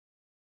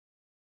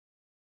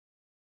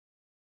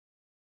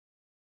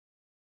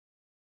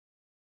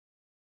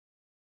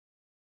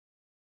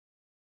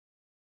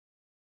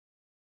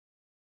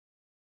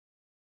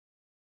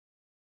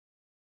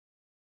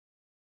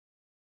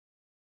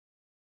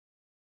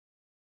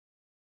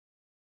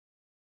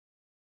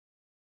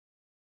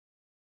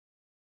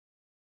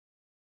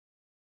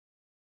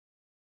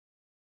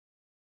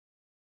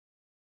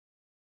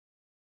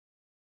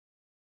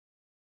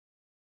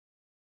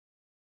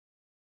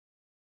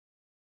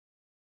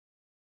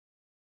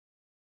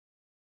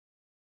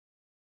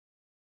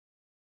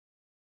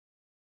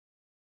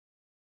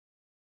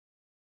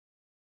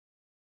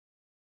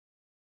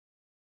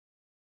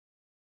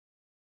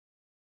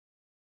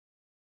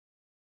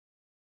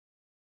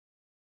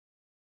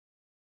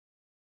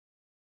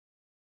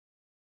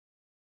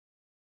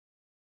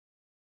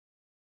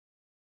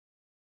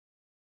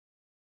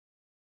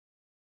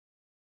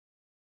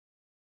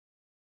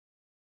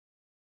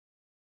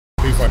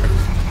fighter.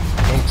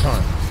 Long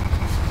time.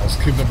 I was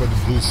kidnapped by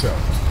the blue cell.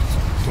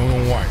 Don't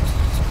know why.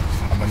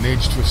 I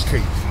managed to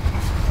escape.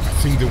 I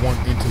think they want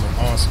intel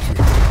on our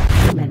security.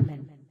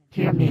 Human,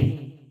 hear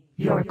me.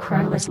 Your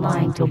Krull is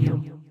lying to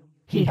you.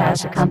 He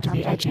has succumbed to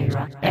the Edge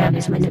era and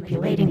is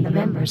manipulating the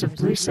members of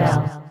Blue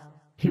Cell.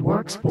 He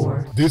works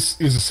for... This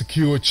is a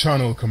secure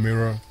channel,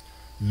 Chimera.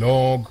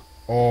 Log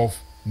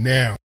off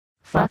now.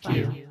 Fuck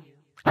you.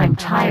 I'm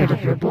tired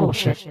of your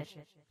bullshit.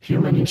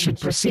 Human, you should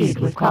proceed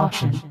with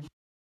caution.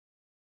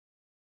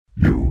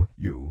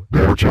 You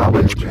dare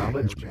challenge me.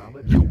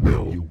 You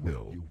will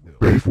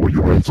pay for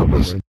your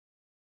insolence.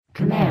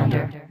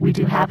 Commander, we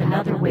do have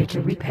another way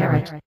to repair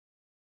it.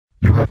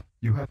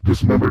 You have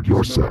dismembered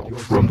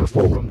yourself from the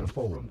forum.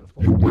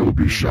 You will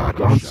be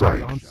shot on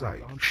sight.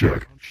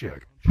 Check.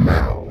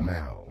 Now.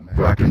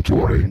 Back in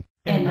Tory.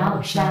 And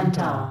now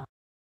Shanta.